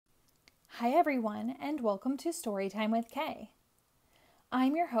Hi everyone, and welcome to Storytime with Kay.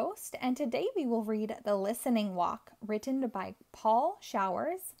 I'm your host, and today we will read The Listening Walk, written by Paul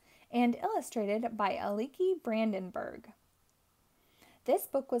Showers and illustrated by Aliki Brandenburg. This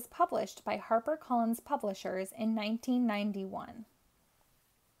book was published by Harper Collins Publishers in 1991.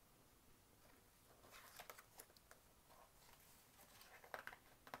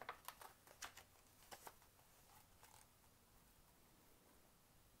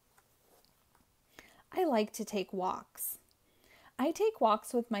 I like to take walks. I take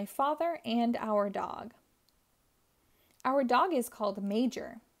walks with my father and our dog. Our dog is called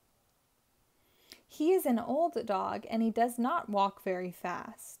Major. He is an old dog and he does not walk very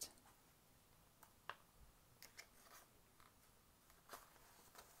fast.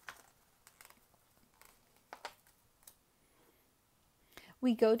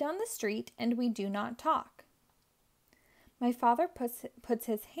 We go down the street and we do not talk. My father puts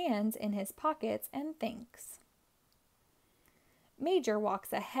his hands in his pockets and thinks. Major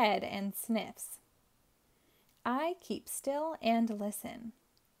walks ahead and sniffs. I keep still and listen.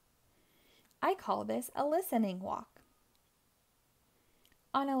 I call this a listening walk.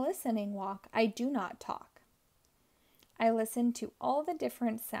 On a listening walk, I do not talk. I listen to all the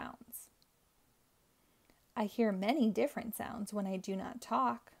different sounds. I hear many different sounds when I do not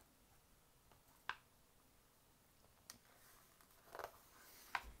talk.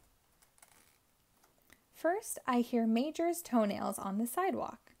 First, I hear Major's toenails on the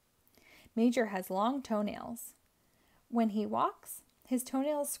sidewalk. Major has long toenails. When he walks, his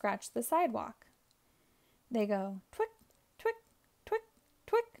toenails scratch the sidewalk. They go twick, twick, twick,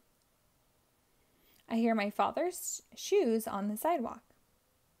 twick. I hear my father's shoes on the sidewalk.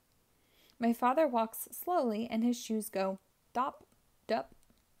 My father walks slowly and his shoes go dop, dup,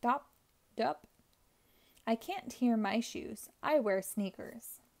 dop, dup. I can't hear my shoes. I wear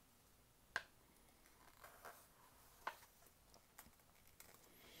sneakers.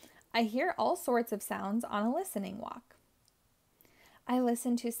 I hear all sorts of sounds on a listening walk. I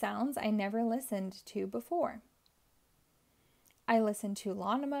listen to sounds I never listened to before. I listen to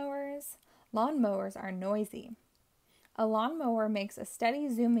lawnmowers. Lawnmowers are noisy. A lawnmower makes a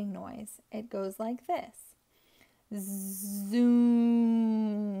steady zooming noise. It goes like this. Zoom.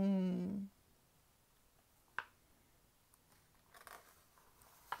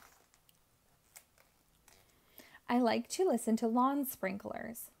 I like to listen to lawn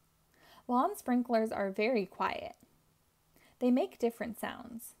sprinklers. Lawn sprinklers are very quiet. They make different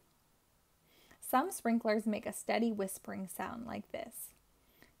sounds. Some sprinklers make a steady whispering sound like this.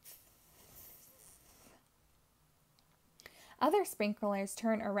 Other sprinklers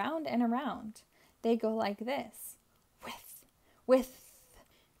turn around and around. They go like this. Whiff, whiff,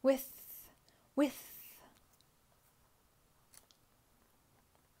 whiff, whiff.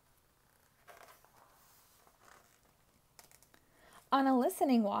 On a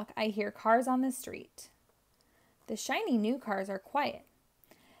listening walk, I hear cars on the street. The shiny new cars are quiet.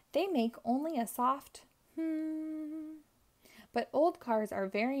 They make only a soft but old cars are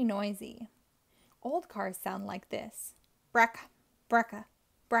very noisy. Old cars sound like this. Brecka, brecka,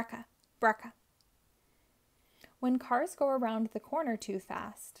 brecka, brecka. When cars go around the corner too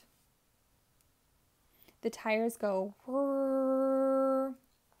fast, the tires go whirr.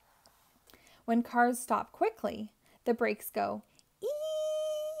 When cars stop quickly, the brakes go ee.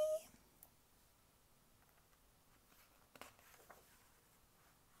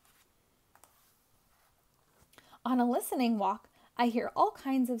 On a listening walk, I hear all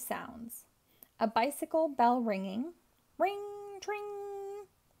kinds of sounds. A bicycle bell ringing, ring, tring.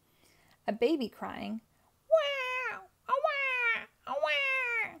 A baby crying, wow, ah, wah, ah,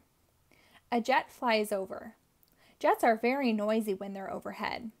 wah. A jet flies over. Jets are very noisy when they're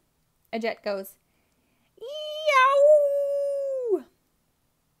overhead. A jet goes, yow.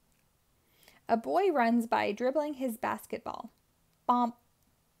 A boy runs by dribbling his basketball. Bomp,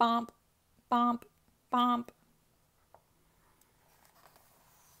 bomp, bomp, bomp.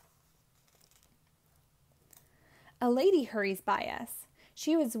 A lady hurries by us.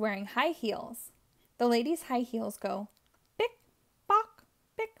 She was wearing high heels. The lady's high heels go bick, bock,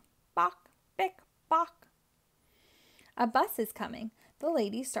 bick, bock, bick, bock. A bus is coming. The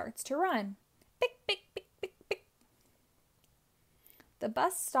lady starts to run. Bick, bick, bick, bick, bick. The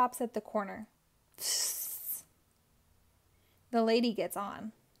bus stops at the corner. The lady gets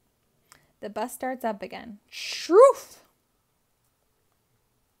on. The bus starts up again. Shroof!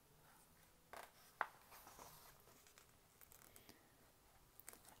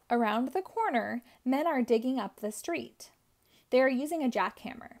 Around the corner, men are digging up the street. They are using a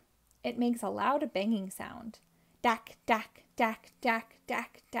jackhammer. It makes a loud banging sound. Dack, dack, dack, dack,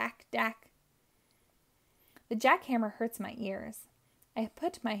 dack, dack, dack. The jackhammer hurts my ears. I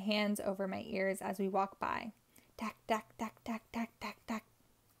put my hands over my ears as we walk by. Tack, tack, tack, tack, tack, tack, tack.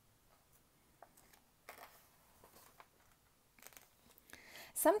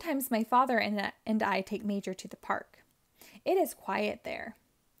 Sometimes my father and I take Major to the park. It is quiet there.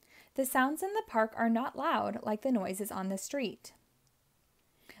 The sounds in the park are not loud like the noises on the street.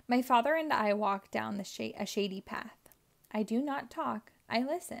 My father and I walk down a shady path. I do not talk, I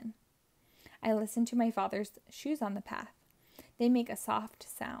listen. I listen to my father's shoes on the path. They make a soft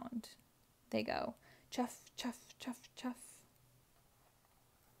sound. They go chuff, chuff, chuff, chuff.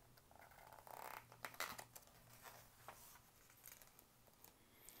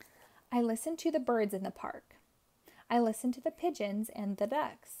 I listen to the birds in the park. I listen to the pigeons and the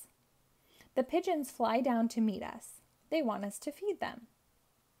ducks. The pigeons fly down to meet us. They want us to feed them.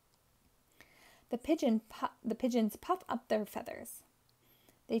 The pigeons puff up their feathers.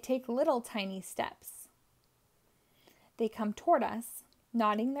 They take little tiny steps. They come toward us,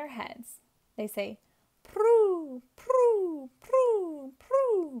 nodding their heads. They say, proo, proo, proo,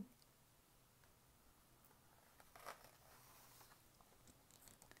 proo.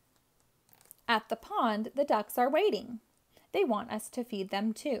 At the pond, the ducks are waiting. They want us to feed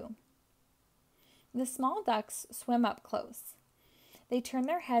them too. The small ducks swim up close. They turn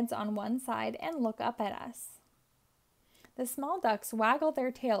their heads on one side and look up at us. The small ducks waggle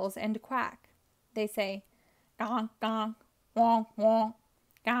their tails and quack. They say, gonk, gonk, wonk, wonk,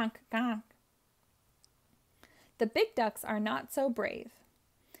 gonk, gonk. The big ducks are not so brave.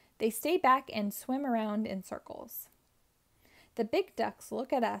 They stay back and swim around in circles. The big ducks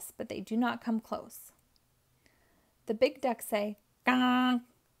look at us, but they do not come close. The big ducks say, gonk,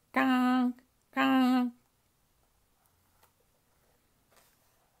 gonk, gonk.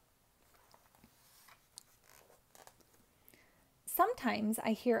 Sometimes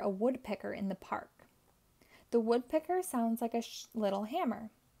I hear a woodpecker in the park. The woodpecker sounds like a little hammer.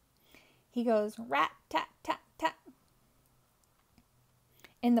 He goes rat, tat, tat, tat.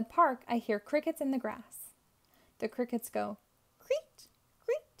 In the park, I hear crickets in the grass. The crickets go creet,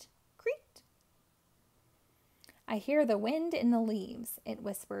 creet, creet. I hear the wind in the leaves. It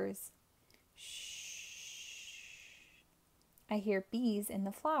whispers, shh. I hear bees in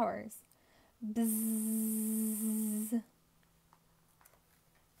the flowers. Bzzz.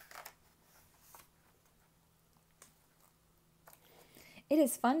 It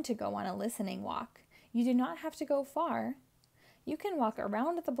is fun to go on a listening walk. You do not have to go far. You can walk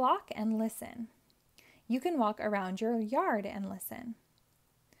around the block and listen. You can walk around your yard and listen.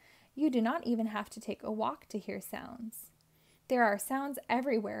 You do not even have to take a walk to hear sounds. There are sounds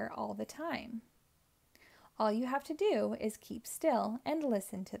everywhere all the time. All you have to do is keep still and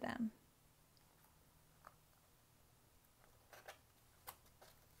listen to them.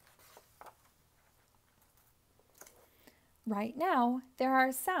 Right now, there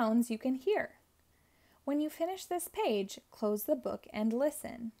are sounds you can hear. When you finish this page, close the book and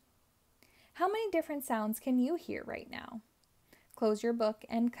listen. How many different sounds can you hear right now? Close your book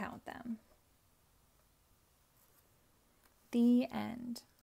and count them. The end.